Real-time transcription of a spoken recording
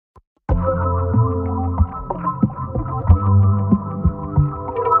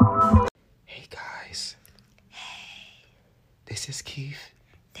is Keith.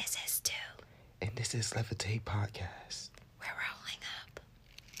 This is Tuda. And this is Levitate Podcast. We're rolling up.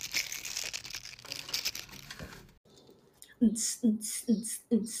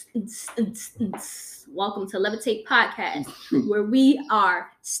 Welcome to Levitate Podcast, where we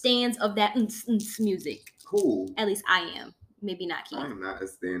are stands of that music. Cool. At least I am. Maybe not Keith. I'm not a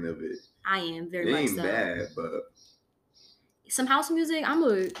stand of it. I am very It much ain't so. bad, but Some house music, I'm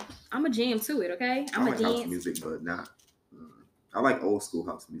a jam to it, okay? I like house music, but not. I like old school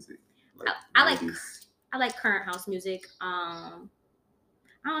house music. I like current house music. I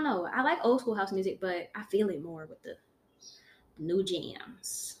don't know. I like old school house music, but I feel it more with the new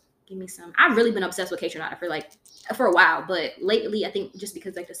jams. Give me some. I've really been obsessed with K-Tronada for a while, but lately I think just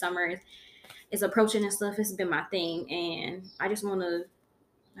because the summer is approaching and stuff, it's been my thing, and I just want to.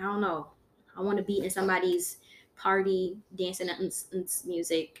 I don't know. I want to be in somebody's party, dancing to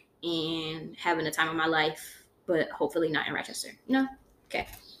music, and having the time of my life, but hopefully not in Rochester. Okay.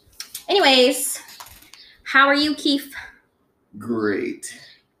 Anyways, how are you, Keith? Great.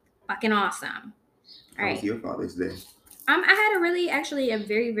 Fucking awesome. How was your Father's Day? I had a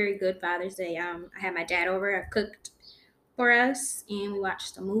very, very good Father's Day. I had my dad over. I cooked for us, and we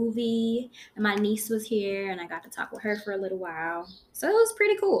watched a movie. And my niece was here, and I got to talk with her for a little while. So it was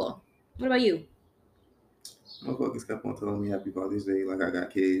pretty cool. What about you? Motherfuckers kept on telling me Happy Father's Day like I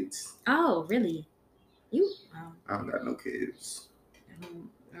got kids. Oh, really? You? I don't got no kids.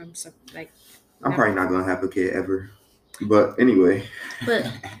 I'm so I'm probably not gonna have a kid ever. But anyway. But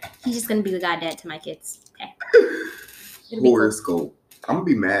he's just gonna be the goddad to my kids. Okay. Horoscope. Cool. I'm gonna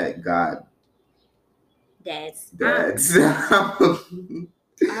be mad at God. Dads. I'm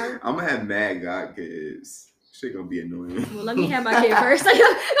gonna have mad God kids. Shit gonna be annoying. Well, let me have my kid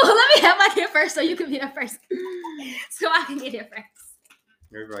first. So you can be the first. So I can get it first.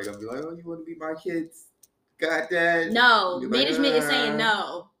 Everybody gonna be like, "Oh, you want to be my kids? God, Dad." No, management is saying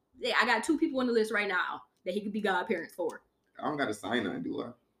no. Yeah, I got 2 people on the list right now that he could be godparents for. I don't gotta sign that, do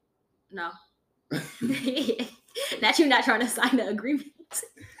I? No. That you're not trying to sign the agreement.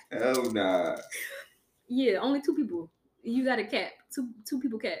 Hell nah. Yeah, only 2 people. You got a cap. Two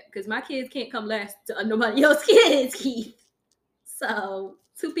people cap. Because my kids can't come last to nobody else's kids, Keith. So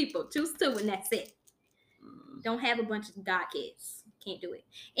 2 people. Choose 2 and that's it. Don't have a bunch of god kids. Can't do it.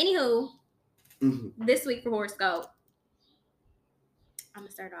 Anywho, this week for horoscope, I'm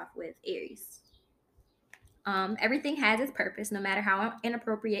gonna start off with Aries. Everything has its purpose, no matter how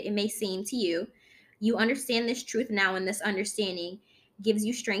inappropriate it may seem to you. You understand this truth now, and this understanding gives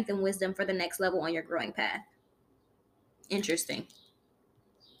you strength and wisdom for the next level on your growing path. Interesting.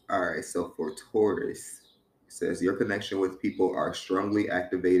 All right, so for Taurus, it says your connection with people are strongly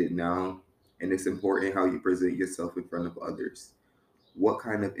activated now, and it's important how you present yourself in front of others. What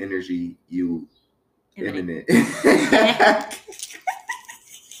kind of energy you emanate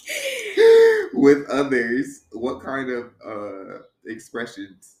with others? What kind of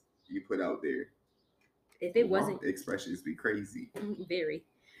expressions you put out there? If it wasn't expressions, be crazy. Very.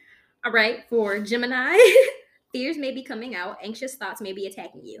 All right, for Gemini. Fears may be coming out. Anxious thoughts may be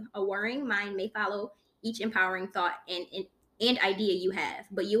attacking you. A worrying mind may follow each empowering thought and idea you have,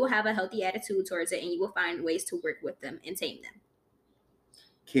 but you will have a healthy attitude towards it, and you will find ways to work with them and tame them.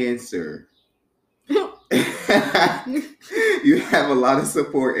 Cancer. You have a lot of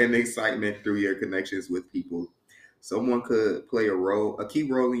support and excitement through your connections with people. Someone could play a key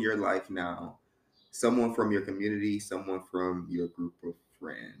role in your life now. Someone from your community, someone from your group of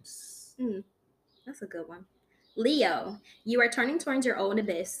friends. That's a good one. Leo, you are turning towards your own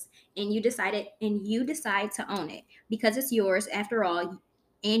abyss, and you decide to own it because it's yours after all,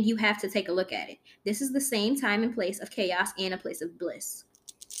 and you have to take a look at it. This is the same time and place of chaos and a place of bliss.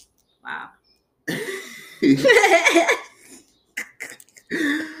 Wow.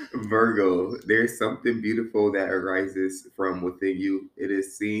 Virgo, there's something beautiful that arises from within you. It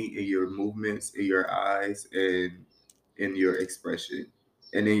is seen in your movements, in your eyes, and in your expression,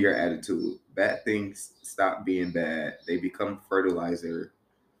 and in your attitude. Bad things stop being bad. They become fertilizer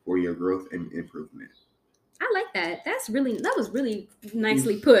for your growth and improvement. I like that. That was really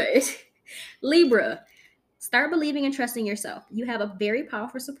nicely put. Libra, start believing and trusting yourself. You have a very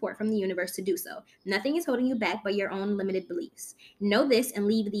powerful support from the universe to do so. Nothing is holding you back but your own limited beliefs. Know this and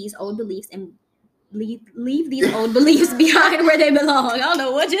leave these old beliefs behind where they belong. I don't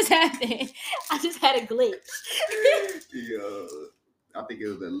know what just happened. I just had a glitch. Yeah, I think it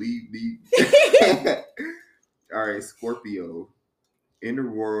was a leave. All right, Scorpio. Inner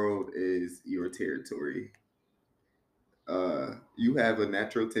world is your territory. You have a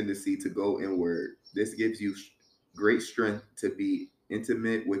natural tendency to go inward. This gives you great strength to be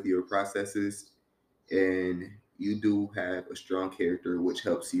intimate with your processes and you do have a strong character, which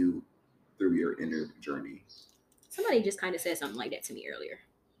helps you through your inner journey. Somebody just kind of said something like that to me earlier.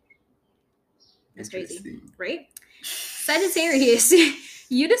 That's crazy, Interesting. right? Sagittarius,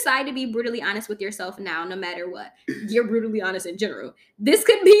 you decide to be brutally honest with yourself now, no matter what. You're brutally honest in general. This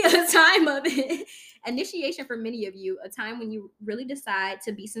could be a time of initiation for many of you, a time when you really decide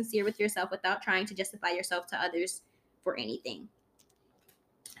to be sincere with yourself without trying to justify yourself to others for anything.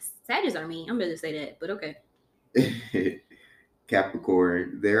 Sagittarius are mean. I'm going to say that, but okay.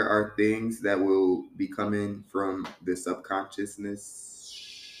 Capricorn, there are things that will be coming from the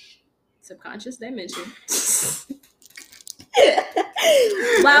subconsciousness. Subconscious dimension.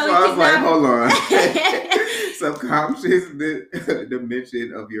 Wow, I was like, hold on. Subconscious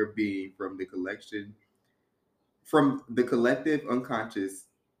dimension of your being from the collective unconscious,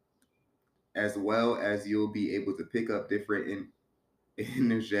 as well as you'll be able to pick up different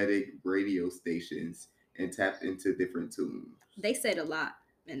energetic radio stations and tap into different tunes. They said a lot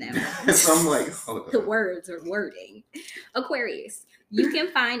in that one. So I'm like, hold on. The words are wording. Aquarius, you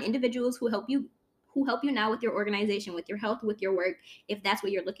can find individuals who help you now with your organization, with your health, with your work, if that's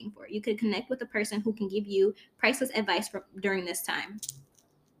what you're looking for. You could connect with a person who can give you priceless advice during this time.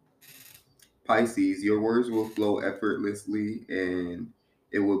 Pisces, your words will flow effortlessly and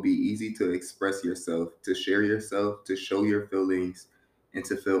it will be easy to express yourself, to share yourself, to show your feelings, and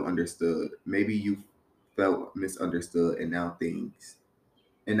to feel understood. Maybe you felt misunderstood and now things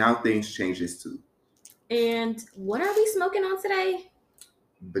changes too. And what are we smoking on today?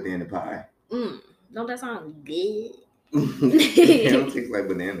 Banana pie. Don't that sound good? It don't taste like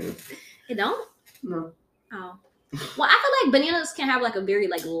banana. It don't? No. Oh. Well, I feel like bananas can have like a very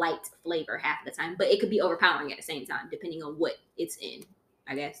like light flavor half the time, but it could be overpowering at the same time, depending on what it's in,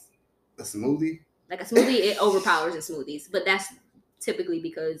 I guess. A smoothie? Like a smoothie, it overpowers in smoothies, but that's typically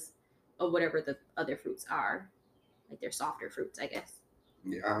because of whatever the other fruits are. Like they're softer fruits, I guess.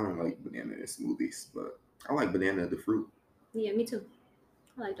 Yeah, I don't like banana in smoothies, but I like banana the fruit. Yeah, me too.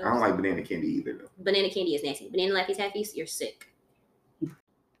 I like those. I don't like banana candy either, though. Banana candy is nasty. Banana Laffy Taffies, you're sick.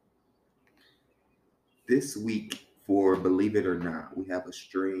 This week, for Believe It or Not, we have a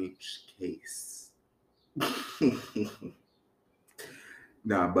strange case.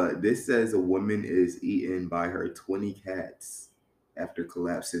 But this says a woman is eaten by her 20 cats after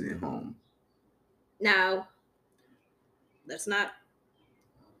collapsing at home. Now, let's not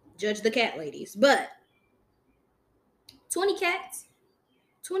judge the cat ladies, but 20 cats?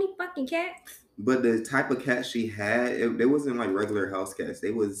 20 fucking cats? But the type of cat she had, they wasn't like regular house cats.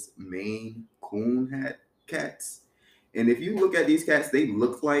 They was Maine Coon cats. And if you look at these cats, they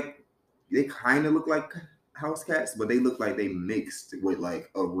kind of look like house cats, but they look like they mixed with like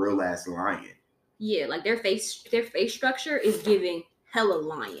a real ass lion. Yeah, like their face structure is giving hella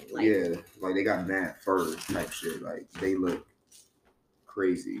lion. Like, yeah, like they got mad fur type shit. Like they look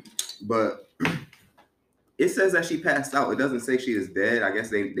crazy. But it says that she passed out. It doesn't say she is dead. I guess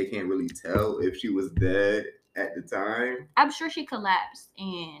they can't really tell if she was dead at the time. I'm sure she collapsed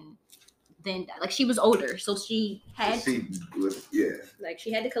and then died. Like she was older, so she had like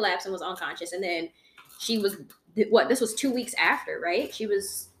she had to collapse and was unconscious, and then she was this was 2 weeks after, right? She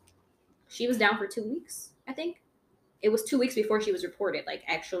was down for 2 weeks, I think. It was 2 weeks before she was reported. Like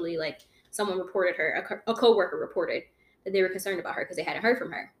actually, like someone reported her, a coworker reported that they were concerned about her because they hadn't heard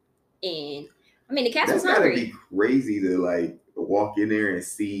from her. And I mean, the cats was hungry. That'd be crazy to like walk in there and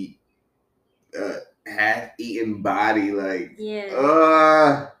see a half-eaten body, like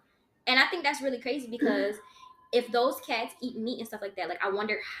And I think that's really crazy because if those cats eat meat and stuff like that, like I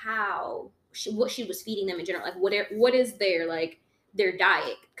wonder what she was feeding them in general. Like what is their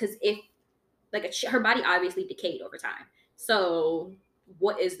diet? Because if like her body obviously decayed over time. So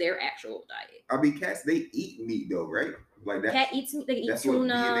what is their actual diet? I mean, cats, they eat meat though, right? Like that. Cat eats meat. They eat that's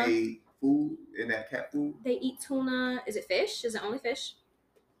tuna. What DNA food in that cat food. They eat tuna. Is it fish? Is it only fish?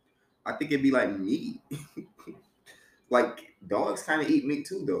 I think it'd be like meat. Like dogs kind of eat meat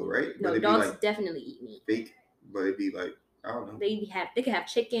too, though, right? No, dogs definitely eat meat. Fake, but it'd be like I don't know. They could have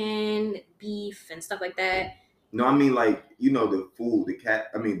chicken, beef, and stuff like that. No, I mean like the food,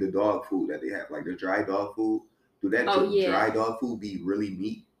 the dog food that they have, like the dry dog food. Do that dry dog food be really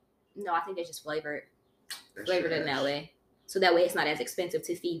meat? No, I think they just flavor it. Flavored in that way. So that way it's not as expensive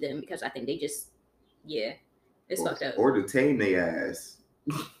to feed them because I think they just, it's fucked up. Or to tame their ass.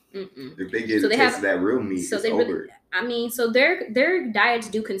 If they get a taste of that real meat, so it's over. So their diets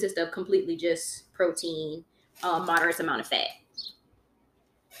do consist of completely just protein, moderate amount of fat,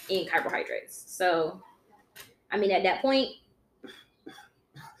 and carbohydrates. So, I mean, at that point,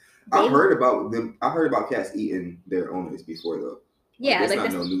 I heard about cats eating their owners before though. Yeah, that's like not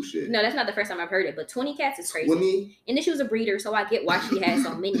that's no new shit. no, that's not the first time I've heard it. But 20 cats is crazy. 20? And then she was a breeder, so I get why she had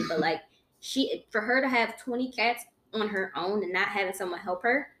so many. But like for her to have 20 cats on her own and not having someone help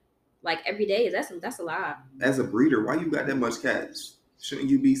her, like every day, that's a lot. As a breeder, why you got that much cats? Shouldn't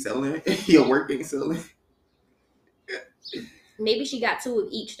you be selling? Your work ain't selling. Maybe she got 2 of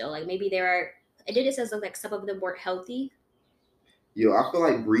each though. Like maybe there are. It did. It says like some of them weren't healthy. Yo, I feel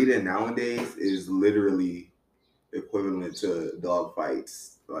like breeding nowadays is literally equivalent to dog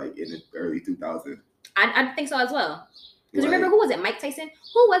fights, like in the early 2000s. I think so as well. Because Like, remember, who was it? Mike Tyson?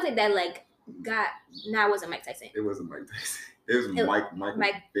 Who was it that like got? Nah, it wasn't Mike Tyson. it wasn't Mike Tyson. It was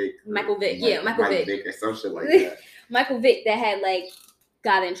Michael Vick. Michael Vick. Yeah, Michael Vick. or some shit like that. Michael Vick that had like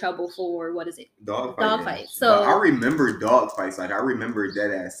got in trouble for what is it? Dog fights. So but I remember dog fights. Like I remember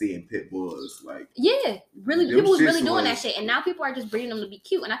dead ass seeing pit bulls. Like yeah, really, people was really doing that was- shit, and now people are just breeding them to be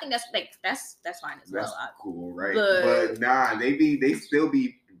cute, and I think that's fine as that's well. cool, right? But- But nah, they still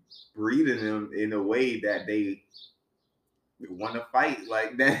be breeding them in a way that they want to fight,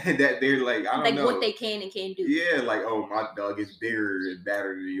 like that they're like I don't like know what they can and can't do. Yeah, like oh my dog is bigger and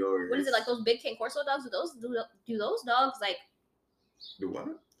badder than yours. What is it like those big King Corso dogs? Do those dogs like The what?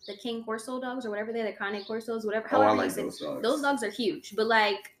 the King Corso dogs or whatever they're the Cane Corsos, whatever? Oh, I however you like say- those dogs. Those dogs are huge, but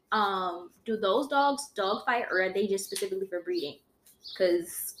like, do those dogs dog fight or are they just specifically for breeding?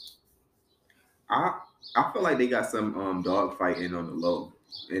 Because I feel like they got some dog fighting on the low,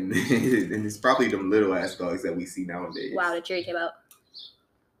 and and it's probably them little ass dogs that we see nowadays. wow, the cherry came out.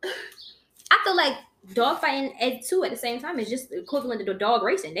 I feel like dog fighting at the same time is just equivalent to dog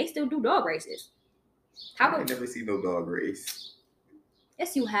racing. They still do dog races. I ain't never seen no dog race.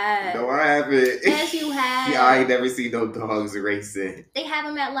 Yes, you have. No, I haven't. Yes, you have. Yeah, I ain't never seen no dogs racing. They have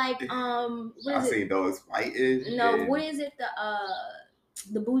them at like what I is it? seen dogs fighting. No, and- what is it?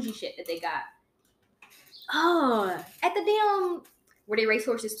 The bougie shit that they got. Oh, at the damn where they race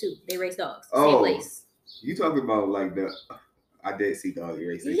horses too. They race dogs. Same Oh. place. You talking about like the? I did see dog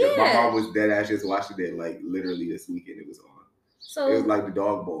racing. Yeah. My mom was dead ass just watching it like literally this weekend. It was on. So It was like the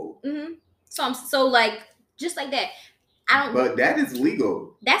dog bowl. mhm. So I'm so like just like that. I don't. But that is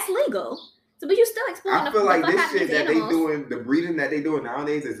legal. That's legal. So, but you still exploiting I feel the like fuck this out of shit these that animals. they doing, the breeding that they doing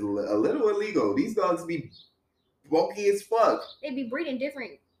nowadays is a little illegal. These dogs be bulky as fuck. They be breeding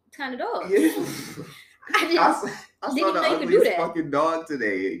different kind of dogs. Yeah. I I didn't saw didn't even the know you could do ugliest that. fucking dog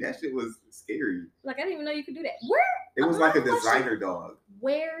today. That shit was scary. like I didn't even know you could do that. It was like a question. designer dog.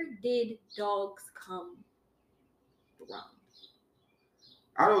 Where did dogs come from?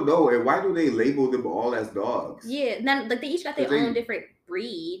 I don't know. And why do they label them all as dogs? Yeah, now like they each got their 'Cause they- own different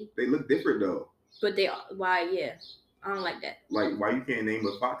breed, They look different though. but they why yeah, I don't like that. Like, why you can't name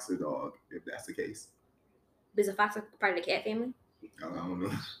a fox a dog if that's the case? Is a fox a part of the cat family? I don't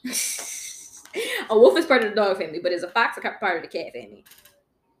know. A wolf is part of the dog family, but is a fox a part of the cat family?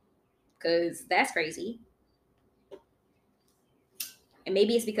 Because that's crazy. And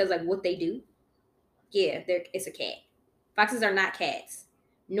maybe it's because like what they do. Yeah, it's a cat. Foxes are not cats,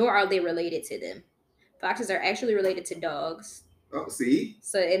 nor are they related to them. Foxes are actually related to dogs. Oh, see?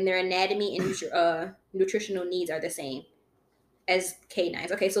 So, and their anatomy and nutritional needs are the same as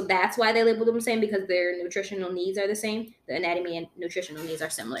canines. Okay, so that's why they label them the same, because their nutritional needs are the same. The anatomy and nutritional needs are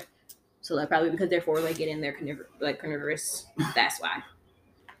similar. So, like, probably because they're four-legged and they're carnivorous. That's why.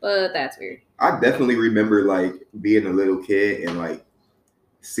 But that's weird. I definitely remember like being a little kid and like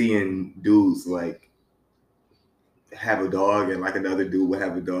seeing dudes like have a dog and like another dude would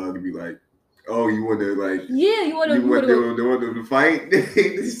have a dog and be like, "Oh, you want to like Yeah, you want you want to them to fight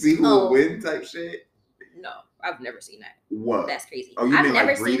to see who will win type shit." No, I've never seen that. What? That's crazy. Oh, you I've mean never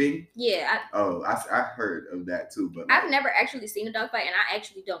like breeding? Yeah, I heard of that too, but I've never actually seen a dog fight, and I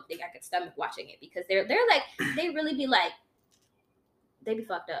actually don't think I could stomach watching it because they're like they really be like they be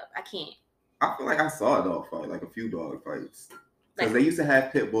fucked up. I can't. I feel like I saw a dog fight, like a few dog fights. Because Like, they used to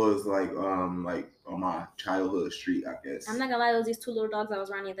have pit bulls like on my childhood street, I guess. I'm not gonna lie, those these two little dogs I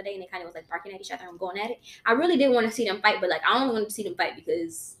was around the other day, and they kind of was like barking at each other and going at it. I really did want to see them fight, but like I only wanted to see them fight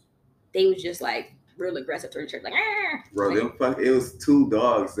because they was just like real aggressive towards each other, like. Arr! Bro, it was two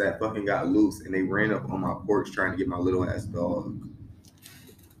dogs that fucking got loose and they ran up on my porch trying to get my little ass dog.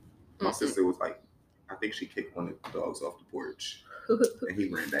 My Mhm. sister was like, I think she kicked one of the dogs off the porch and he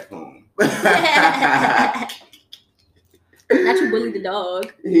ran back home. Not you bully the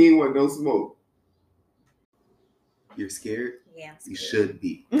dog. He ain't want no smoke. You're scared? Yeah, You should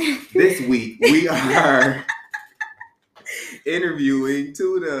be. This week we are interviewing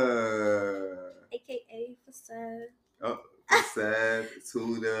Tuda. AKA Facade. Oh, Sad,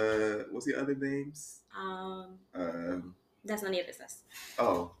 Tuda. What's the other names? That's none of your business.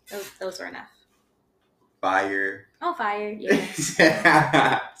 Oh, Those were enough. Fire. Oh, fire. Yeah.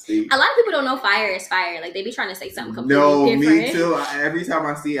 See? A lot of people don't know fire is fire. Like, they be trying to say something completely No, different. me too. Every time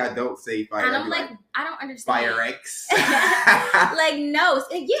I see it, I don't say fire. And I I'm be like, I don't understand. Fire X. Like, no.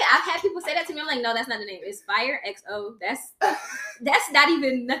 Yeah, I've had people say that to me. I'm like, no, that's not the name. It's Fire XO. That's not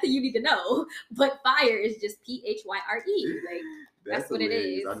even nothing you need to know. But fire is just PHYRE. Like, that's what it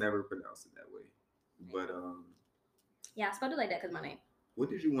is. I never pronounced it that way. But yeah, I spelled it like that because my name. What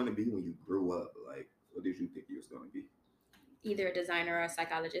did you want to be when you grew up? Like, what did you think you was going to be? Either a designer or a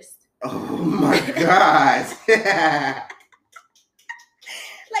psychologist. Oh my God.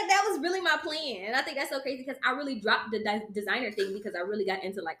 Like, that was really my plan. And I think that's so crazy because I really dropped the designer thing because I really got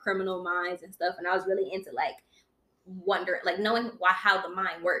into like Criminal Minds and stuff. And I was really into like knowing how the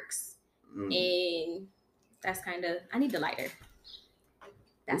mind works. And that's kind of, I need the lighter.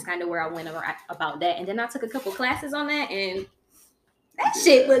 That's kind of where I went about that. And then I took a couple classes on that and that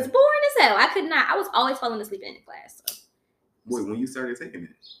shit was boring as hell. I was always falling asleep in class. So. Wait, when you started taking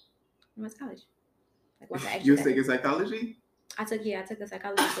it? I went to college. Like, once I you was taking psychology? I took a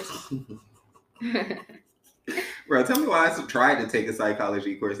psychology course. Bro, tell me why I tried to take a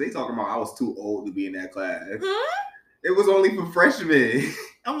psychology course. They talking about I was too old to be in that class. It was only for freshmen.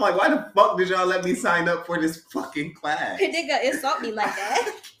 I'm like, why the fuck did y'all let me sign up for this fucking class? Nigga, insult me like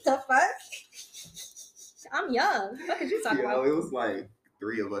that. The fuck? I'm young. What could you talk about? It was like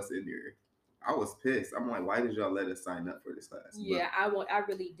 3 of us in there. I was pissed. I'm like, why did y'all let us sign up for this class? Yeah, I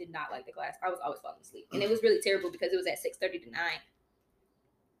really did not like the class. I was always falling asleep. And it was really terrible because it was at 6:30 to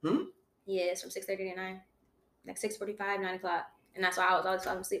 9. Yeah, it's from 6:30 to 9. Like 6:45, 9 o'clock. And that's why I was always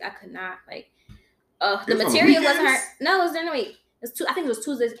falling asleep. I could not, like, the material wasn't hard. No, it was during the week. I think it was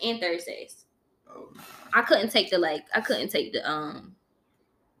Tuesdays and Thursdays. Oh, nah. I couldn't take the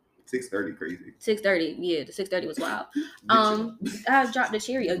 6:30 crazy. 6:30, yeah, the 6:30 was wild. I dropped the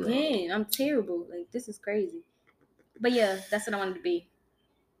cherry again. I'm terrible. Like, this is crazy. But yeah, that's what I wanted to be.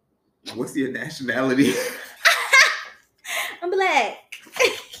 What's your nationality? I'm black.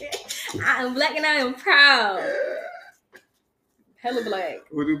 I am black and I am proud. Hella black.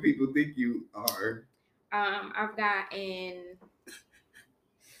 What do people think you are? I've gotten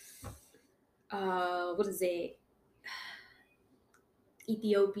what is it?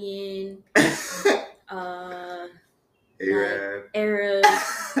 Ethiopian, Arab.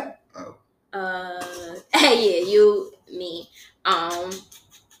 Yeah, you, me.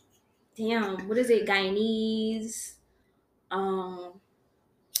 Damn, what is it? Guyanese,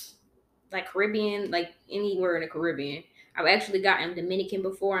 like Caribbean, like anywhere in the Caribbean. I've actually gotten Dominican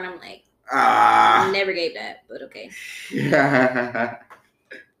before, and I'm like, never gave that, but okay.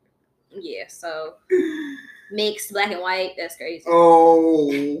 Yeah, so mixed black and white, that's crazy. Oh.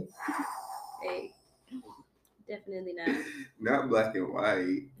 Hey, definitely not. Not black and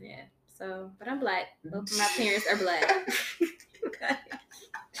white. Yeah, so, but I'm black. Both of my parents are black.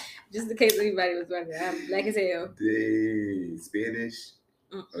 Just in case anybody was wondering, I'm black as hell. Dang, Spanish?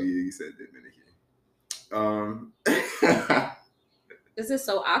 Oh yeah, you said Dominican. This is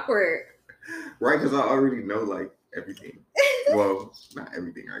so awkward. Right, because I already know like everything. Well, not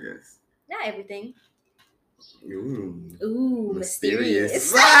everything, I guess. Not everything. Ooh,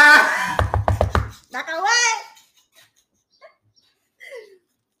 mysterious. Not gonna what?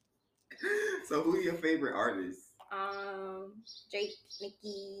 So, who are your favorite artists? Drake,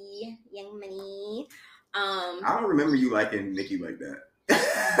 Nicki, Young Money. I don't remember you liking Nicki like that.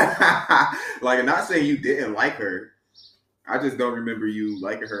 Like, I'm not saying you didn't like her. I just don't remember you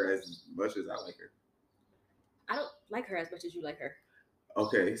liking her as much as I like her. I don't like her as much as you like her.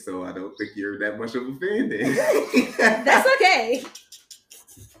 Okay, so I don't think you're that much of a fan then. That's okay.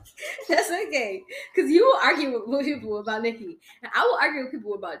 That's okay. Because you will argue with people about Nicki. And I will argue with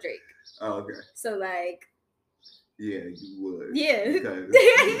people about Drake. Oh, okay. So, like... Yeah, you would. Yeah. Because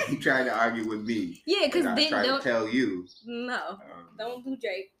you trying to argue with me. Yeah, because then try to tell you. No, don't do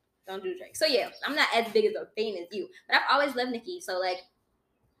Drake. Don't do Drake. So, yeah, I'm not as big as a fan as you. But I've always loved Nicki. So, like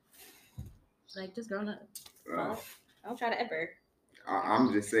just growing up. I don't try to ever.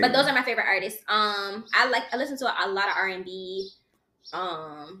 I'm just saying. But those are my favorite artists. I listen to a lot of R&B.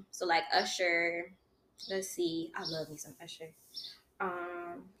 So like Usher. Let's see. I love me some Usher.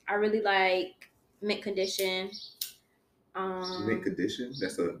 I really like Mint Condition. Mint Condition?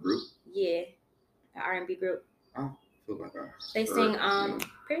 That's a group? Yeah. An R&B group. I feel like they sing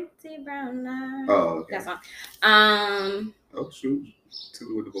Pretty Brown Eyes. Oh, okay. That song. Oh shoot.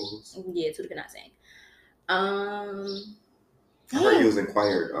 Tuda with the vocals. Yeah, Tuda cannot sing. I heard you was in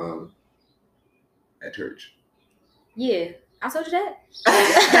choir at church. Yeah. I told you that.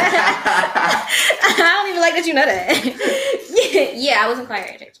 I don't even like that you know that. Yeah, I was in choir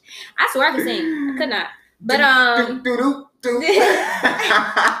at church. I swear I could sing. I could not. But Mm-hmm.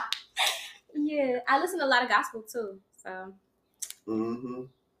 yeah, I listen to a lot of gospel too. So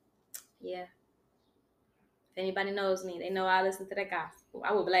yeah. If anybody knows me, they know I listen to that gospel.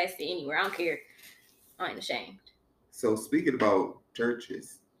 I will blast it anywhere. I don't care. I ain't ashamed. So speaking about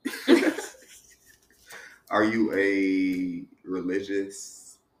churches, are you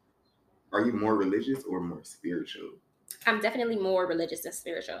more religious or more spiritual? I'm definitely more religious than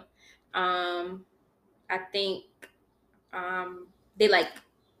spiritual. I think they like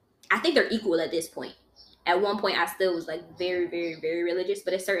I think they're equal at this point. At one point I still was like very, very, very religious,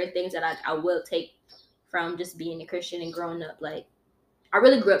 but there's certain things that I will take from just being a Christian and growing up. Like I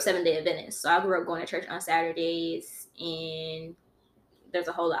really grew up 7-Day Adventist. So I grew up going to church on Saturdays, and there's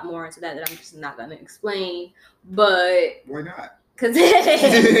a whole lot more into that I'm just not gonna explain. But why not? Because that's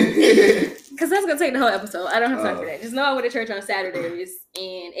gonna take the whole episode. I don't have time for that. Just know I went to church on Saturdays,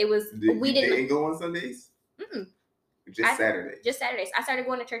 and it was we didn't go on Sundays. Just Saturdays. Just Saturdays. I started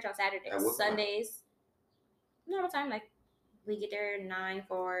going to church on Saturdays. At what Sundays, normal time. Like we get there at 9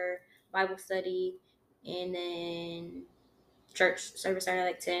 for Bible study, and then church service started at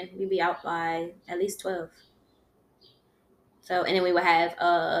like 10. We'd be out by at least 12. So, and then we would have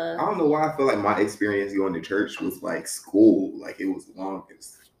I don't know why I feel like my experience going to church was like school. Like it was long.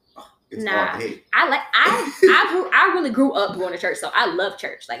 It's nah, all day. I really grew up going to church, so I love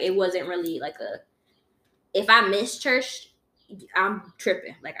church. Like it wasn't really like if I miss church, I'm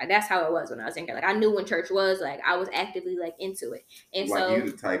tripping. Like that's how it was when I was younger. Like I knew when church was. Like I was actively like into it. And like so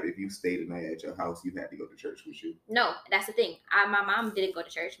you the type, if you stayed a night at your house, you had to go to church with you. No, that's the thing. My mom didn't go to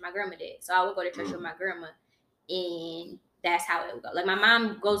church. My grandma did. So I would go to church with my grandma, and that's how it would go. Like my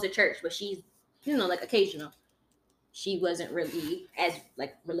mom goes to church, but she's like occasional. She wasn't really as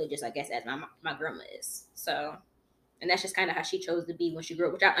like religious, I guess, as my grandma is. So, and that's just kind of how she chose to be when she grew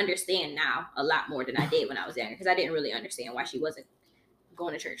up, which I understand now a lot more than I did when I was younger, because I didn't really understand why she wasn't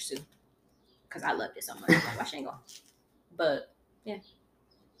going to church too, because I loved it so much. Like, why she ain't going? But yeah.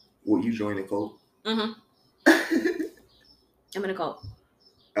 Will you join the cult? I'm in a cult.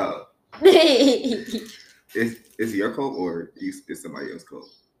 Oh. Is your cult or is somebody else's cult?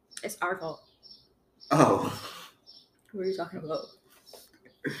 It's our cult. Oh. What are you talking about?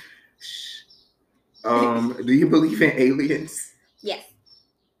 Do you believe in aliens? Yes.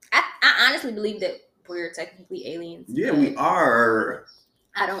 I honestly believe that we're technically aliens. Yeah, we are.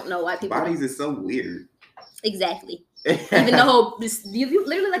 I don't know why people bodies is so weird. Exactly. Even the whole you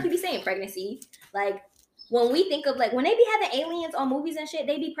literally like you be saying pregnancy. Like when we think of like when they be having aliens on movies and shit,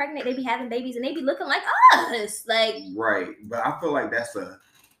 they be pregnant, they be having babies, and they be looking like us. Like right. But I feel like that's a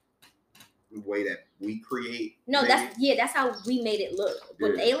way that we create. No, that's how we made it look.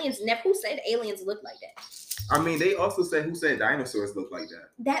 But the aliens never. Who said aliens look like that? I mean, they also said who said dinosaurs look like that.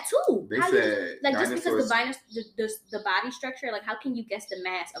 That too. They said like dinosaurs, just because the body structure, like how can you guess the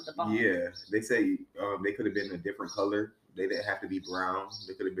mass of the bone? Yeah, they say they could have been a different color. They didn't have to be brown.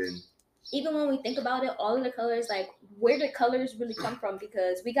 They could have been. Even when we think about it, all of the colors, like where did colors really come from?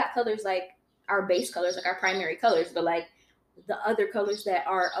 Because we got colors like our base colors, like our primary colors, but like the other colors that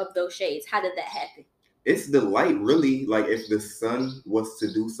are of those shades, how did that happen? It's the light, really. Like if the sun was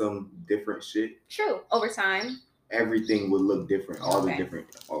to do some different shit, true, over time, everything would look different. All the different,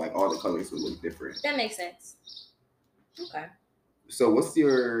 or like all the colors would look different. That makes sense. Okay. So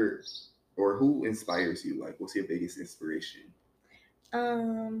who inspires you? Like, what's your biggest inspiration?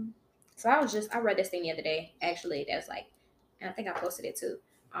 So I read this thing the other day, actually, that's like, and I think I posted it too.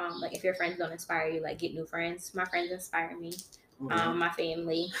 Like if your friends don't inspire you, like get new friends. My friends inspire me. My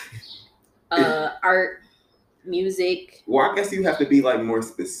family. Art, music. Well, I guess you have to be like more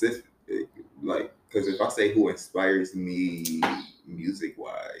specific, like because if I say who inspires me music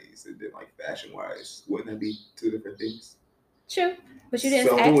wise and then like fashion wise, wouldn't that be two different things? True, but you didn't.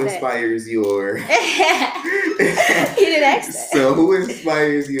 So who inspires your? You didn't ask that. So who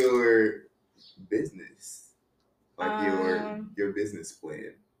inspires your business, like your business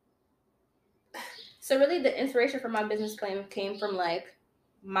plan? So really, the inspiration for my business plan came from like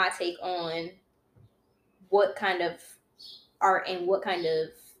my take on what kind of art and what kind of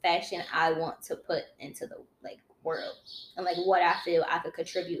fashion I want to put into the like world, and like what I feel I could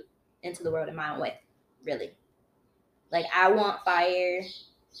contribute into the world in my own way. Really, like I want fire.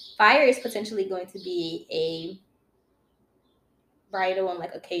 Fire is potentially going to be a bridal and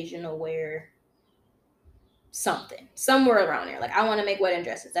like occasional wear somewhere around there. Like I want to make wedding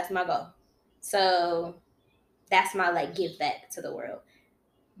dresses. That's my goal. So that's my like give back to the world.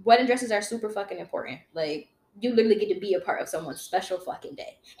 Wedding dresses are super fucking important. Like you literally get to be a part of someone's special fucking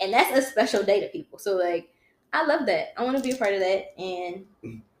day, and that's a special day to people. So like I love that. I want to be a part of that, and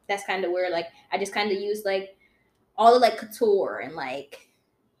that's kind of where like I just kind of use like all of like couture and like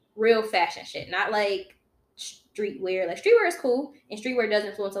real fashion shit, not like streetwear. Like streetwear is cool, and streetwear does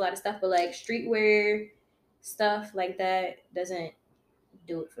influence a lot of stuff, but like streetwear stuff like that doesn't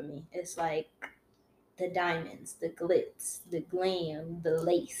do it for me. It's like the diamonds, the glitz, the glam, the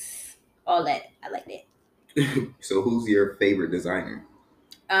lace, all that. I like that. So who's your favorite designer?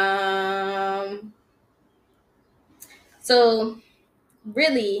 So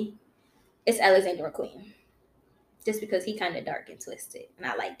really, it's Alexander McQueen, just because he kind of dark and twisted, and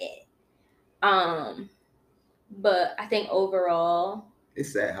I like that. But I think overall,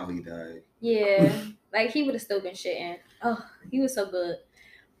 it's sad how he died. Yeah, like he would have still been shitting. Oh, he was so good.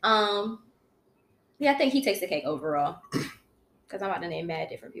 Yeah, I think he takes the cake overall. Because I'm about to name mad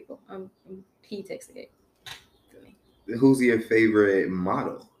different people. He takes the cake for me. Who's your favorite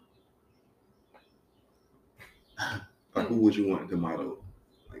model? Or who would you want to model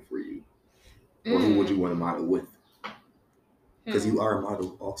like for you? Or who would you want to model with? Because you are a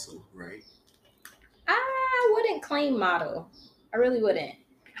model also, right? I wouldn't claim model. I really wouldn't.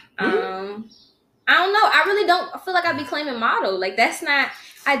 I don't know. I really don't feel like I'd be claiming model. Like that's not.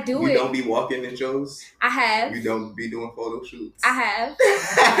 I do it. You don't be walking in shows? I have. You don't be doing photo shoots? I have.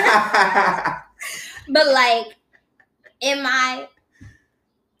 But like, am I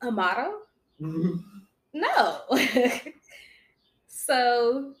a model? No.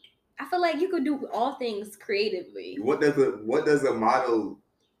 So I feel like you could do all things creatively. What is a model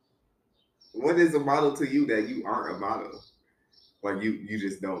to you that you aren't a model? Like you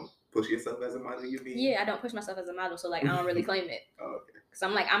just don't push yourself as a model, you mean? Yeah, I don't push myself as a model, so like I don't really claim it. Oh, okay. Cause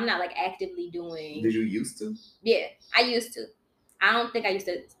I'm not like actively doing. Did you used to? Yeah, I used to. I don't think I used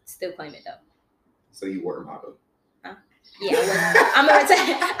to still claim it though. So you were a model? Huh? Yeah, I'm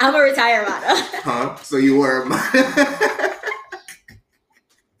a retired model. Huh? So you were a model?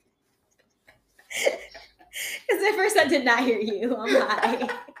 Because at first I did not hear you. I'm high.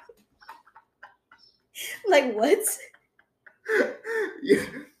 Like what? Yeah.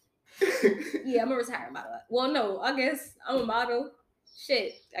 Yeah, I'm a retired model. Well, no, I guess I'm a model.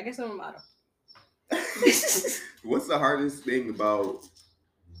 Shit, I guess I'm a model. What's the hardest thing about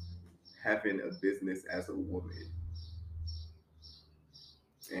having a business as a woman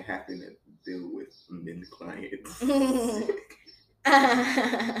and having to deal with men clients?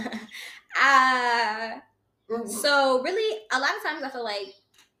 So really, a lot of times I feel like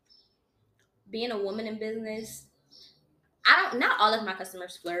being a woman in business, not all of my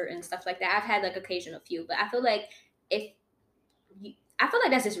customers flirt and stuff like that. I've had like occasional few, but I feel like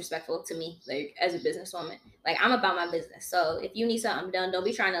that's disrespectful to me, like as a businesswoman. Like I'm about my business. So if you need something done, don't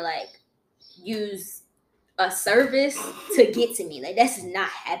be trying to like use a service to get to me. Like that's not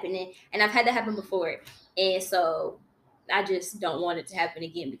happening. And I've had that happen before. And so I just don't want it to happen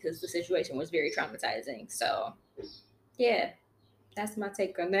again because the situation was very traumatizing. So yeah, that's my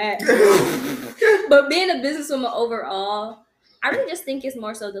take on that. But being a businesswoman overall, I really just think it's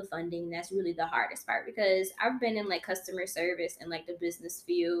more so the funding that's really the hardest part, because I've been in like customer service and like the business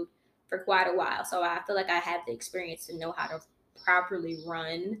field for quite a while. So I feel like I have the experience to know how to properly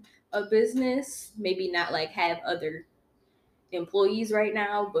run a business. Maybe not like have other employees right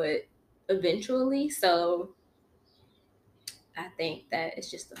now, but eventually. So I think that it's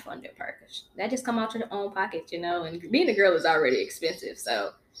just the funding part. That just come out your own pocket, and being a girl is already expensive.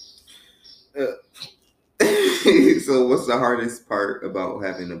 So So what's the hardest part about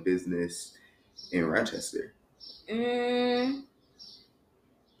having a business in Rochester? I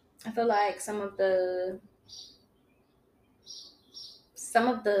feel like some of the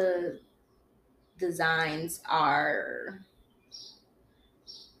designs are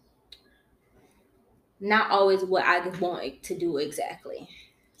not always what I want it to do exactly.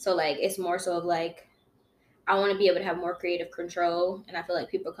 So like it's more so of like I want to be able to have more creative control, and I feel like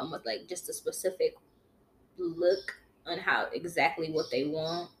people come with like just a specific look on how exactly what they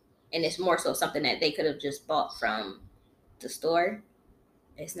want, and it's more so something that they could have just bought from the store.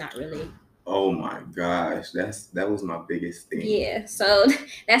 It's not really. Oh my gosh, that was my biggest thing. Yeah, so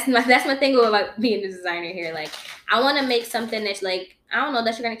that's my thing about being a designer here. Like I want to make something that's like, I don't know,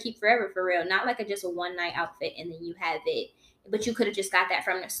 that you're gonna keep forever, for real. Not like just a one night outfit and then you have it, but you could have just got that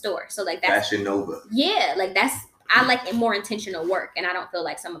from the store. So like that's Fashion Nova. Yeah, like I like more intentional work, and I don't feel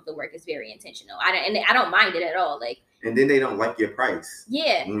like some of the work is very intentional. I don't mind it at all. Like, and then they don't like your price.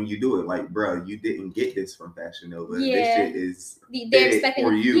 Yeah. When you do it, like, bro, you didn't get this from Fashion Nova. Yeah. This shit is they're expecting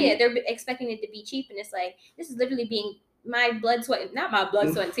for you. Yeah, they're expecting it to be cheap, and it's like, this is literally being my blood, sweat, not my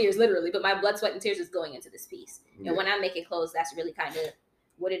blood, sweat, and tears, literally, but my blood, sweat, and tears is going into this piece. Yeah. And when I'm making clothes, that's really kind of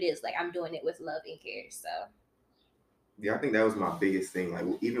what it is. Like, I'm doing it with love and care. So Yeah, I think that was my biggest thing. Like,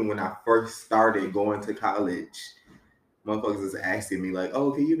 even when I first started going to college, motherfuckers was asking me like,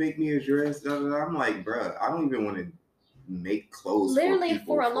 "Oh, can you make me a dress?" Da, da, da. I'm like, bruh, I don't even want to make clothes. Literally,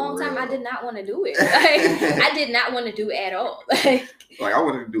 for a long time, I did not want to do it. Like, I did not want to do it at all. Like, I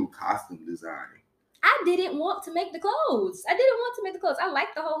wanted to do costume design. I didn't want to make the clothes. I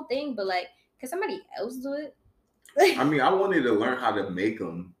liked the whole thing, but like, can somebody else do it? I mean, I wanted to learn how to make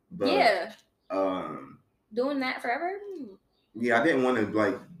them, but yeah, um, doing that forever. yeah, I didn't want to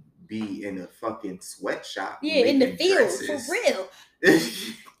like be in a fucking sweatshop. Yeah, in the field dresses. for real.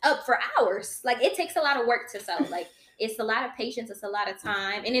 Up for hours. Like, it takes a lot of work to sew. Like, it's a lot of patience. It's a lot of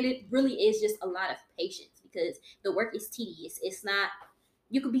time, and it really is just a lot of patience because the work is tedious. It's not.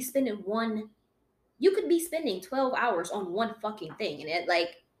 You could be spending 12 hours on one fucking thing, and it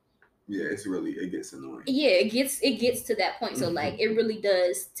like. Yeah, it gets annoying. Yeah, it gets to that point. So like, it really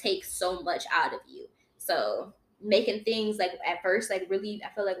does take so much out of you. So making things like at first, like really, I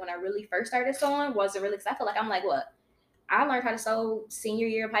feel like when I really first started sewing wasn't really. Cause I feel like I'm like what. I learned how to sew senior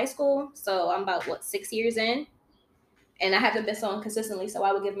year of high school, so I'm about 6 years in, and I haven't been sewing consistently. So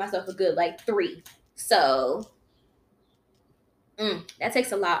I would give myself a good like 3. So that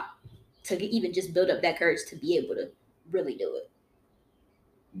takes a lot to even just build up that courage to be able to really do it.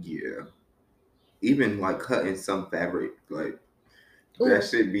 Yeah, even like cutting some fabric, like Ooh. that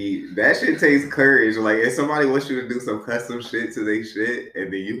shit takes courage. Like, if somebody wants you to do some custom shit to their shit, and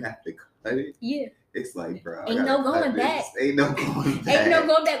then you have to cut it. Yeah. It's like, bro, Ain't no going back. Ain't no going back. Ain't no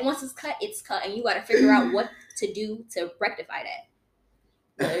going back. Once it's cut, and you got to figure out what to do to rectify that.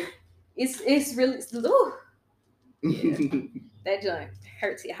 Like, it's really, ooh. Yeah. That joint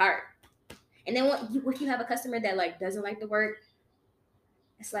hurts your heart. And then what you have a customer that like doesn't like the work,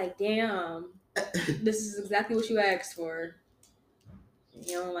 it's like, damn, this is exactly what you asked for.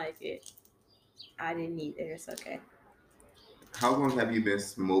 You don't like it. I didn't need it. It's okay. How long have you been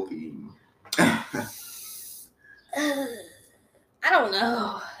smoking? I don't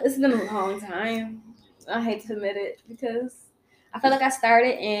know. It's been a long time. I hate to admit it because I feel like I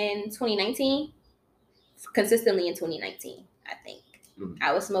started in 2019, consistently in 2019. I think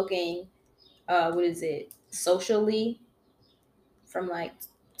I was smoking. Socially, from like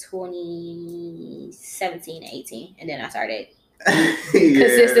 2017, 18, and then I started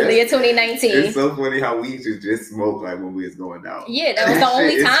consistently in 2019. It's so funny how we just smoke like when we was going out. Yeah, that was the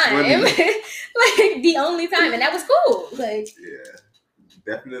only time. Like the only time, and that was cool. Like, yeah,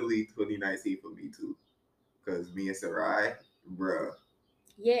 definitely 2019 for me too, because me and Sarai, bruh.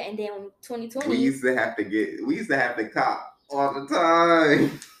 Yeah, and then 2020, we used to have to cop all the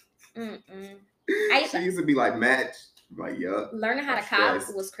time. She used to be like matched. Like, yup. Learning how to cop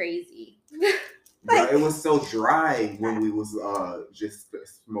was crazy. Bro, it was so dry when we was just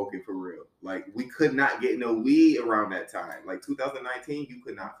smoking for real. Like, we could not get no weed around that time. Like 2019, you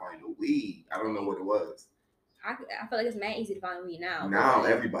could not find no weed. I don't know what it was. I feel like it's mad easy to find weed now. Now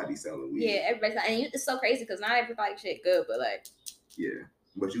everybody's selling weed. Yeah, everybody's, and it's so crazy because not everybody shit good, but like. Yeah,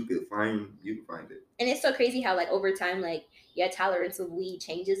 but you can find it. And it's so crazy how like over time, like, your tolerance of weed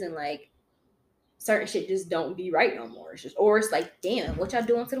changes, and like certain shit just don't be right no more. It's just, or it's like, damn, what y'all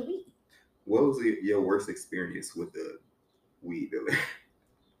doing to the weed? What was your worst experience with the weed dealer?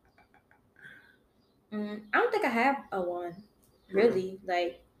 I don't think I have a one, really.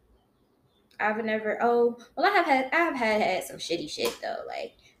 Like, I've never. Oh, well, I have had some shitty shit though.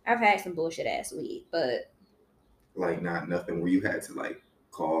 Like, I've had some bullshit ass weed, but like nothing where you had to like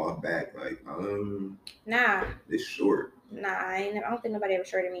call back like nah, it's short. Nah, I don't think nobody ever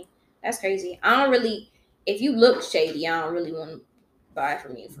shorted me. That's crazy. I don't really. If you look shady, I don't really want to buy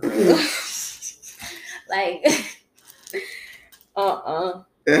from you for real. Like,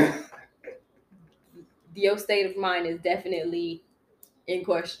 your state of mind is definitely in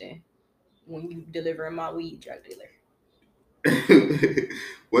question when you deliver my weed, drug dealer.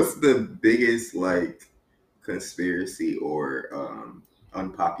 What's the biggest like conspiracy or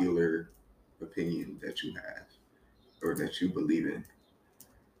unpopular opinion that you have or that you believe in?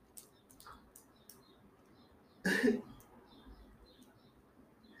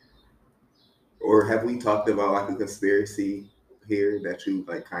 Or have we talked about like a conspiracy here that you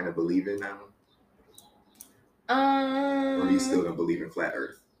like kind of believe in now? Or you still don't believe in flat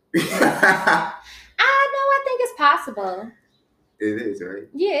Earth? I think it's possible. It is, right?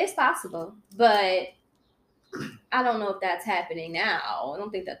 Yeah, it's possible, but I don't know if that's happening now. I don't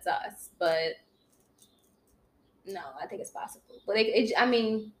think that's us, but no, I think it's possible. But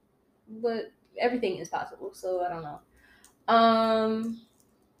but everything is possible, so I don't know.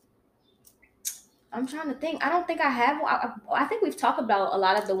 I'm trying to think. I don't think I have one. I think we've talked about a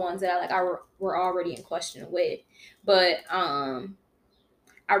lot of the ones that were already in question with, but I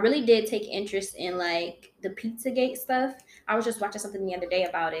really did take interest in like the Pizzagate stuff. I was just watching something the other day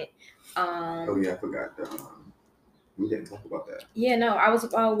about it. Oh yeah, I forgot. We didn't talk about that. Yeah, no, I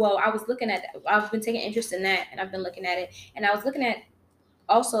was I was looking at that. I've been taking interest in that, and I've been looking at it, and I was looking at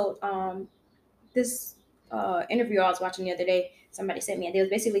also this interview I was watching the other day. Somebody sent me, and they was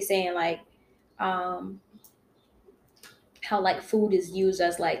basically saying like how like food is used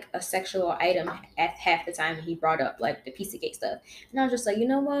as like a sexual item at half the time. He brought up like the Pizzagate stuff, and I was just like, you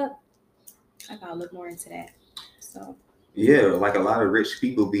know what, I gotta look more into that. So yeah, like a lot of rich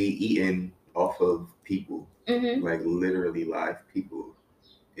people be eating off of people, mm-hmm. like literally live people,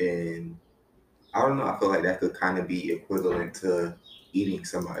 and I don't know. I feel like that could kind of be equivalent to eating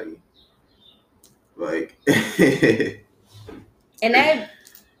somebody, like. And that,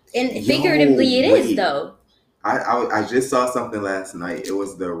 and figuratively, it is though. I just saw something last night. It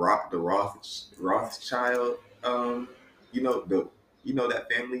was the Rothschild. You know that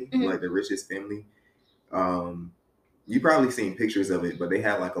family, mm-hmm. like the richest family. You probably seen pictures of it, but they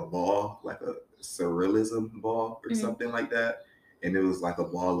had like a ball, like a surrealism ball or mm-hmm. something like that, and it was like a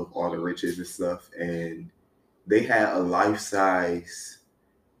ball of all the riches and stuff, and they had a life-size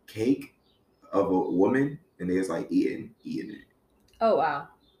cake of a woman, and they was like eating it. Oh wow.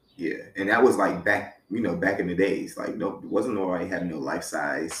 Yeah, and that was like back in the days. Like wasn't nobody having no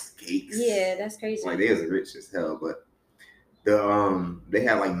life-size cakes. Yeah, that's crazy. Like they was rich as hell, but they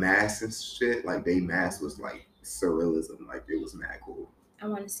had like masks and shit. Like they mask was like surrealism. Like it was mad cool. I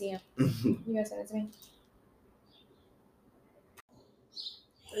want to see him. You guys send it to me.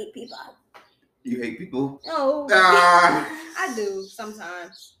 Hate people. You hate people? No. I do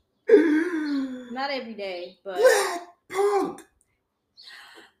sometimes. Not every day, but. Punk.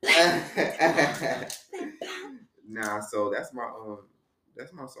 Nah, so that's my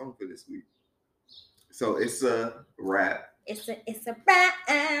song for this week. So it's a rap. It's a rap.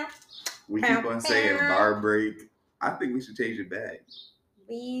 We keep on saying bar break. I think we should change it back.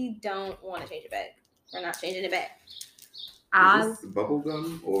 We don't want to change it back. We're not changing it back. Is this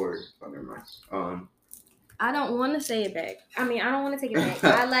bubblegum or never mind. I don't want to say it back. I mean, I don't want to take it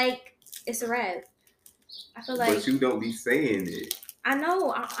back. It's a rap. I feel like. But you don't be saying it. I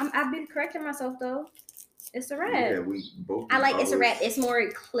know. I've been correcting myself though. It's a rap. Yeah, we both. I like it's a rap. It's more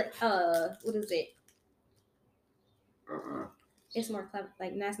what is it? It's more clever.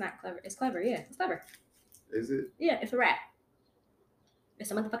 Like that's not clever. It's clever. Yeah, it's clever. Is it? Yeah, it's a rap.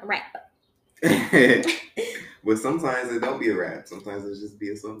 It's a motherfucking rap. But sometimes it don't be a rap. Sometimes it just be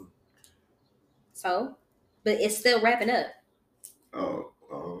a song. So, but it's still wrapping up. Oh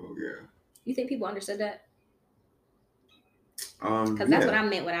yeah. You think people understood that? Because that's what I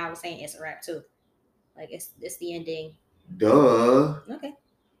meant when I was saying it's a rap too. Like it's the ending. Duh. Okay,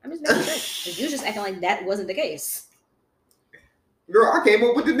 I'm just making sure. You just acting like that wasn't the case. Girl, I came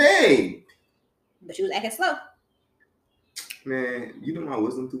up with the name. But you was acting slow. Man, you know my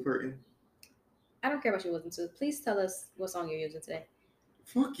wisdom tooth hurting. I don't care about your wisdom tooth. Please tell us what song you're using today.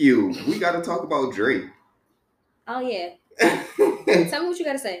 Fuck you. We gotta talk about Drake. Oh yeah. Tell me what you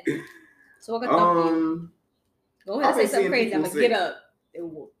gotta say. So what gonna you? Go ahead and say something crazy. I'm gonna get up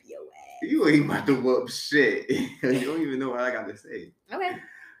and whoop your ass. You ain't about to whoop shit. You don't even know what I gotta say. Okay.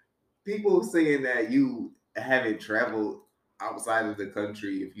 People saying that you haven't traveled outside of the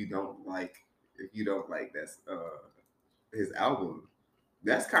country if you don't like that's his album.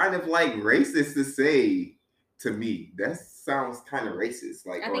 That's kind of like racist to say to me. That sounds kind of racist,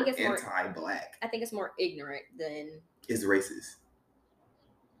 like or anti-black. I think it's more ignorant than it's racist.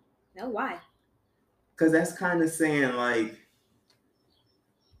 No, why? Because that's kind of saying like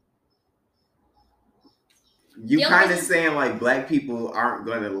you kind of saying like black people aren't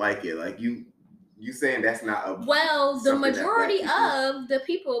gonna like it. Like you saying that's not a the majority of the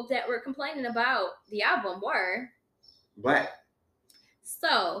people that were complaining about the album were black.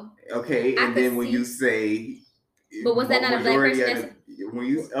 So okay, and then when you say, but was that not a black person?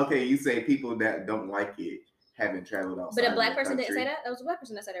 You say people that don't like it haven't traveled outside. But a black person didn't say that. That was a black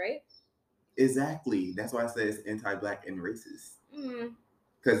person that said it, right? Exactly. That's why I said it's anti-black and racist.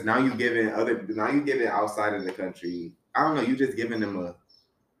 Because now you giving outside of the country. I don't know. You just giving them a.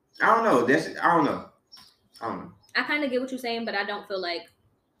 I don't know. I don't know. I kind of get what you're saying, but I don't feel like.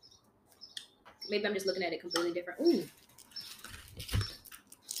 Maybe I'm just looking at it completely different. Ooh.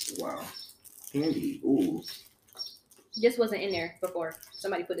 Wow. Candy. Ooh. This wasn't in there before.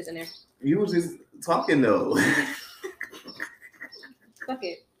 Somebody put this in there. You was just talking though. Fuck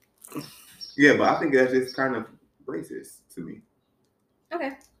it. Yeah, but I think that's just kind of racist to me.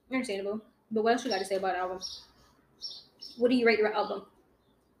 Okay. Understandable. But what else you got to say about the album? What do you rate your album?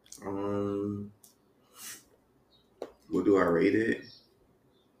 What do I rate it?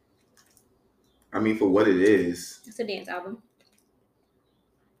 I mean, for what it is, It's a dance album.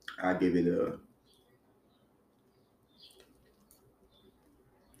 I give it a.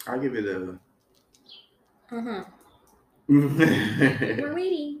 We're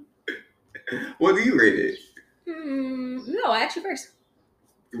waiting. What do you rate it? No, I asked you first.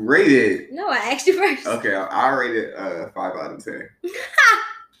 Rate it. No, I asked you first. Okay, I rate it 5 out of 10.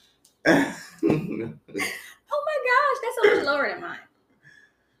 Oh my gosh, that's so much lower than mine.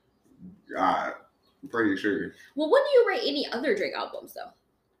 I'm pretty sure. Well, what do you rate any other Drake albums though?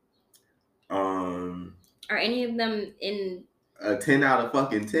 Are any of them in a 10 out of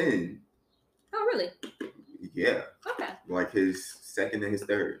fucking 10? Oh, really? Yeah. Okay. Like his second and his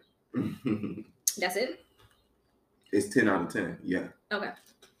third. That's it? It's 10 out of 10. Yeah. Okay.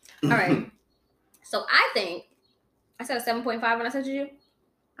 All right. So I think I said a 7.5 when I said to you.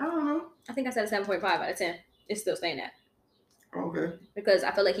 I don't know. I think I said a 7.5 out of 10. It's still saying that. Okay. Because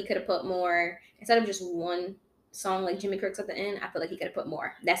I feel like he could have put more instead of just one song like Jimmy Crooks at the end. I feel like he could have put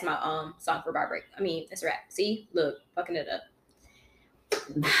more. That's my song for bar break. I mean, it's a wrap. See, look, fucking it up.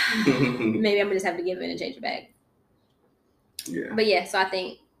 Maybe I'm gonna just have to give in and change the bag. Yeah. But yeah, so I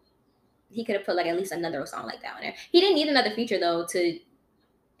think he could have put like at least another song like that on there. He didn't need another feature though to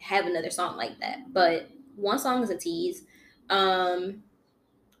have another song like that. But one song is a tease.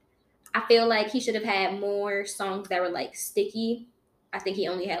 I feel like he should have had more songs that were like sticky. I think he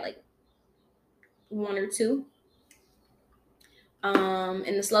only had like 1 or 2.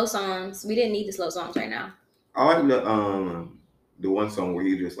 And the slow songs, we didn't need the slow songs right now. I like the one song where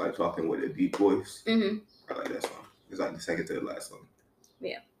he just like talking with a deep voice. Mm-hmm. I like that song. It's like the second to the last song.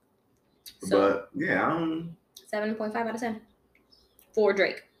 Yeah. So, but yeah, 7.5 out of 10 for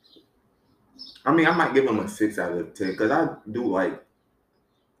Drake. I mean, I might give him a 6 out of 10 because I do like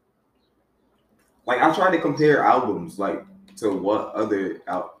I try to compare albums like to what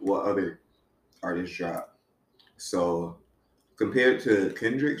other artists drop. So compared to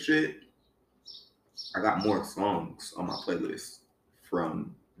Kendrick shit, I got more songs on my playlist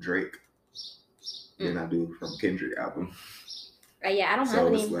from Drake than I do from Kendrick album. Yeah, I don't have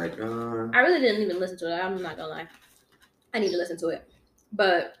any. Like, I really didn't even listen to it. I'm not gonna lie. I need to listen to it,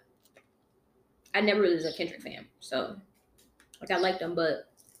 but I never really was a Kendrick fan. So, like, I liked him, but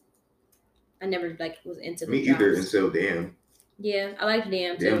I never was into the me either until Damn. Yeah, I liked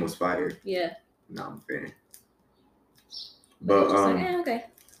Damn too. Damn was fire. Yeah. No, I'm a fan. But okay.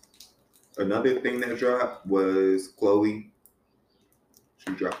 Another thing that dropped was Chloe.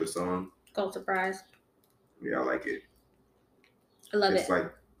 She dropped a song called Surprise. Yeah, I like it. I love it. It's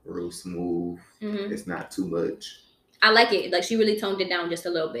like real smooth. Mm-hmm. It's not too much. I like it. Like she really toned it down just a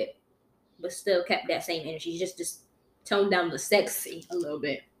little bit, but still kept that same energy. Just toned down the sexy a little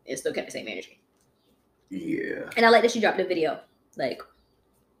bit. It still kept the same energy. Yeah. And I like that she dropped the video. Like,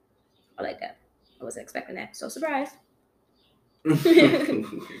 I like that. I wasn't expecting that. So surprise.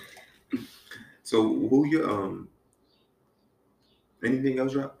 So who your anything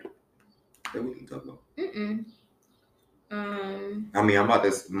else dropped that we can talk about? I mean,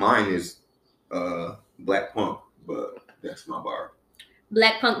 mine is Black Punk, but that's my bar.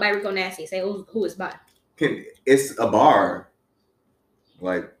 Black Punk by Rico Nasty. Say who is by? It's a bar.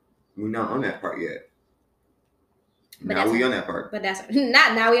 Like, we're not on that part yet. But now we on that part. But that's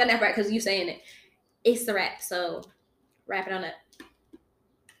not now we on that part because you saying it. It's the rap, so wrap it on up.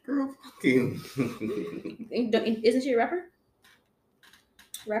 Girl, fucking. Isn't she a rapper?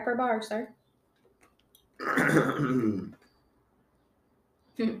 Rapper bar, sir.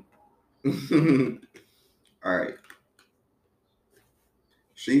 All right.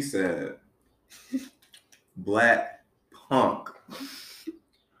 She said, Black Punk.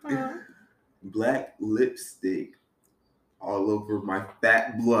 Black lipstick all over my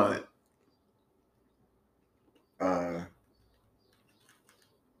fat blood.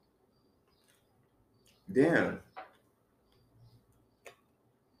 Damn.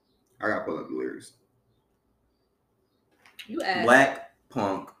 I gotta pull up the lyrics. Black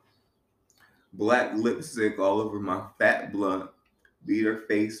Punk. Black lipstick all over my fat blood. Beat her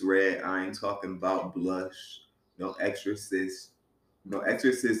face red. I ain't talking about blush. No exorcism.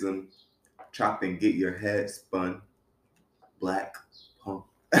 Chop and get your head spun. Black Punk.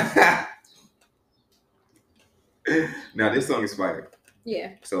 Now this song is fire.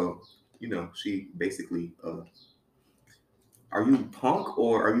 Yeah. So, she basically are you punk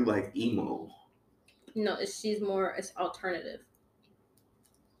or are you like emo? No, she's more alternative.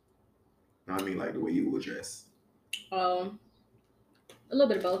 No, I mean like the way you would dress. A little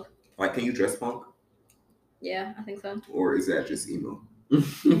bit of both. Like, can you dress punk? Yeah, I think so. Or is that just emo?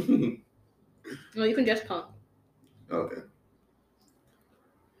 No, you can dress punk. Okay.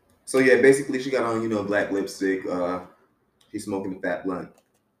 So yeah, basically she got on, black lipstick. She's smoking a fat blunt.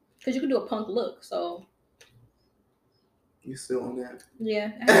 Because you can do a punk look, so. You still on that?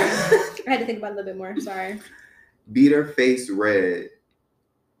 Yeah. I had to think about it a little bit more. Sorry. Beat her face red.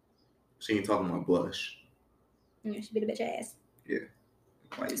 She ain't talking about blush. Yeah, she beat a bitch ass. Yeah.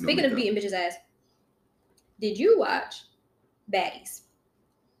 Like, Speaking of beating bitches ass, did you watch Baddies?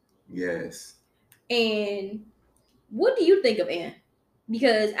 Yes. And what do you think of Ann?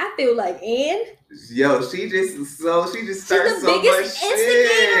 Because I feel like Ann, yo, she just starts she's so the biggest much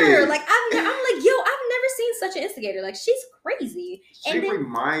instigator. shit. Like I'm like, yo, I've never seen such an instigator. Like she's crazy. She and then,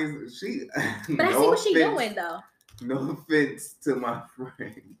 reminds she. but I see what she's doing though. No offense to my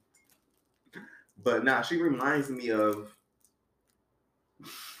friend, but nah, she reminds me of.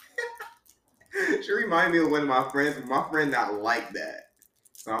 She reminds me of one of my friends. My friend not like that.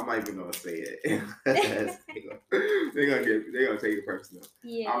 So I'm not even gonna say it. they're gonna take it personal.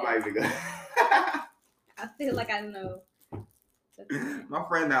 Yeah. I'm not even gonna. I feel like I know. My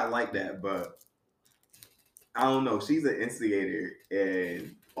friend not like that, but I don't know. She's an instigator,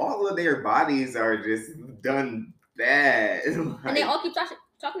 and all of their bodies are just done bad. And they all keep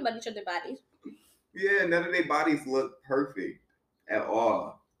talking about each other's bodies. Yeah, none of their bodies look perfect at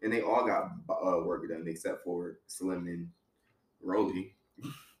all, and they all got work done except for Slim and Rolly.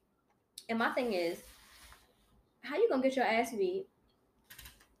 And my thing is, how you gonna get your ass beat?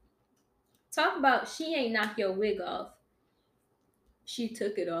 Talk about she ain't knocked your wig off. She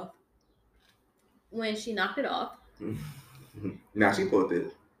took it off. When she knocked it off. Nah, she pulled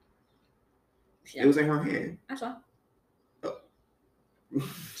it. It was in her hand. I saw. Oh.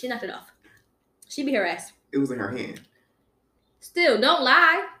 She knocked it off. She beat her ass. It was in her hand. Still, don't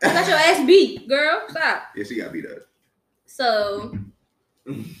lie. You got your ass beat, girl. Stop. Yeah, she got beat up. So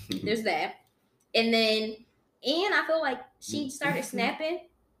there's that. And then Ann, I feel like she started snapping.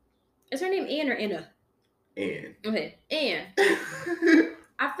 Is her name Ann or Anna? Ann. Okay, Ann.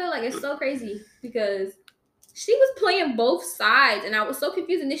 I feel like it's so crazy because she was playing both sides, and I was so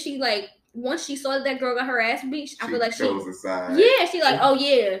confused. And then she like once she saw that girl got her ass beat, I feel like she chose a side. Yeah, she like, oh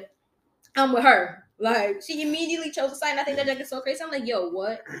yeah, I'm with her. Like she immediately chose a side. And I think that is so crazy. I'm like, yo,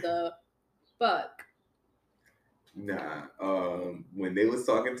 what the fuck? Nah. When they was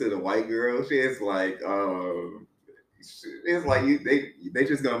talking to the white girl, she's like, it's like they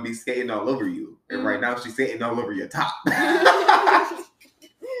just gonna be skating all over you, and right now she's skating all over your top.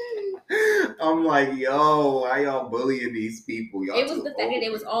 I'm like, yo, why y'all bullying these people? Y'all it was the fact that they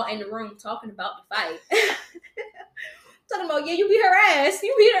was all in the room talking about the fight. Talking about, yeah, you beat her ass.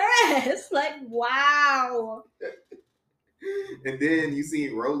 You beat her ass. Like, wow. And then you see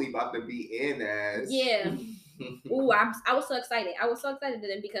Rolly about to beat Ann ass. Yeah. Ooh, I was so excited. I was so excited to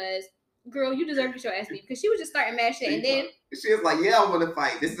them because, girl, you deserve to get your ass beat because she was just starting mad shit. And then she was like, yeah, I want to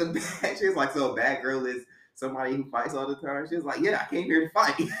fight. This is a bad. She was like, so a bad girl is somebody who fights all the time. She was like, yeah, I came here to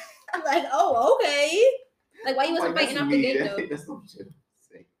fight. I'm like, oh, okay. Like, why you wasn't fighting off the gate though? That's some shit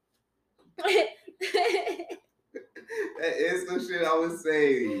I would say. That is some shit I would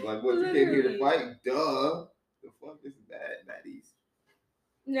say. Like, what, you came here to fight? Duh. The fuck is baddies?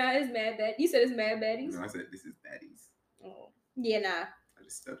 No, it's mad bad. You said it's mad baddies? No, I said this is baddies. Oh. Yeah, nah. I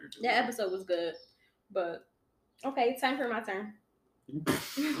just stuttered. That episode was good. But, okay, time for my turn.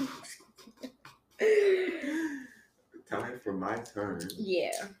 Time for my turn.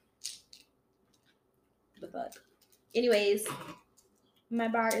 Yeah. The fuck. Anyways, my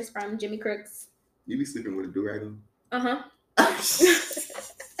bar is from Jimmy Crooks. You be sleeping with a do-rag on? Uh-huh.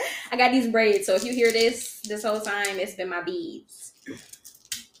 I got these braids, so if you hear this whole time, it's been my beads.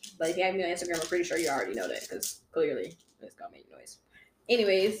 But if you have me on Instagram, I'm pretty sure you already know that, because clearly it's gonna make noise.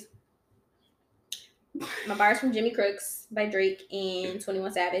 Anyways, my bar is from Jimmy Crooks by Drake and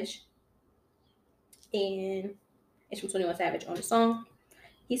 21 Savage. And it's from 21 Savage on the song.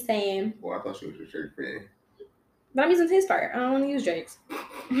 He's saying... Well, I thought she was your Drake fan. But I'm using his part. I don't want to use Drake's.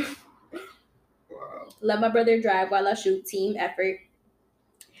 Wow. Let my brother drive while I shoot. Team effort.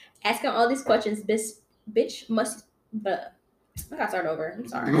 Asking all these questions, bitch must... But I gotta start over. I'm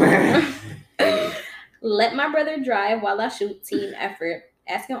sorry. Let my brother drive while I shoot. Team effort.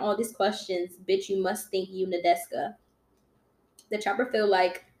 Asking all these questions, bitch, you must think you Nadeska. The chopper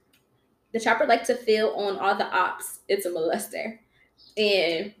like to feel on all the ops. It's a molester.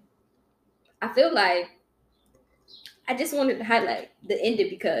 And I feel like I just wanted to highlight the ending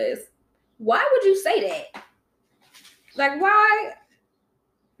because why would you say that? Like, why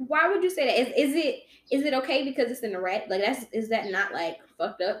would you say that? Is it okay because it's in the rap? Like, is that not like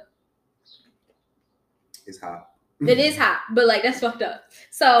fucked up? It's hot. It is hot, but like that's fucked up.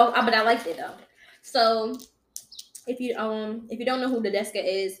 So, but I liked it though. So, if you don't know who Nadeska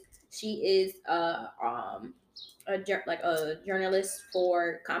is, she is a journalist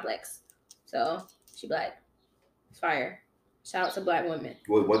for Complex. So she black. It's fire. Shout out to black women.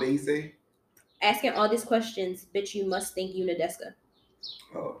 What did he say? Asking all these questions, bitch, you must think you Nadeska.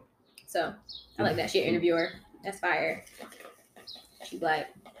 Oh. So I like that. She an interviewer. That's fire. She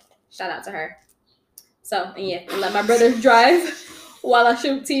black. Shout out to her. So, and yeah, and let my brothers drive while I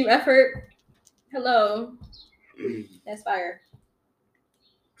shoot team effort. Hello. That's fire.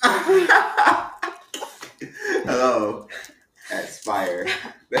 Hello. That's fire.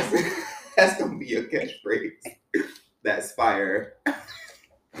 That's gonna be your catchphrase. That's fire.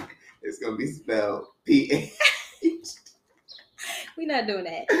 It's gonna be spelled P-H. We're not doing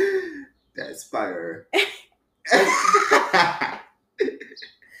that. That's fire.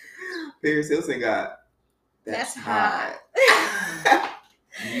 Paris Hilton got That's hot.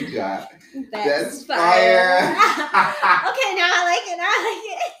 You got That's fire. Okay, now I like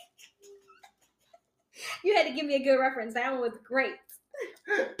it. You had to give me a good reference. That one was great.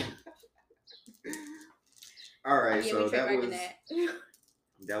 All right, Yeah, so we that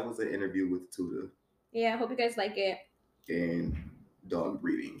trademarking was an interview with Tuda Yeah, I hope you guys like it. and dog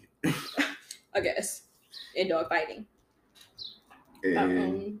breeding. I guess. And dog fighting.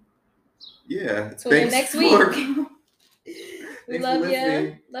 And yeah, Tune in next week. We Thanks love for you.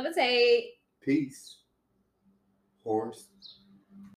 listening. Levitate. Peace. Horse.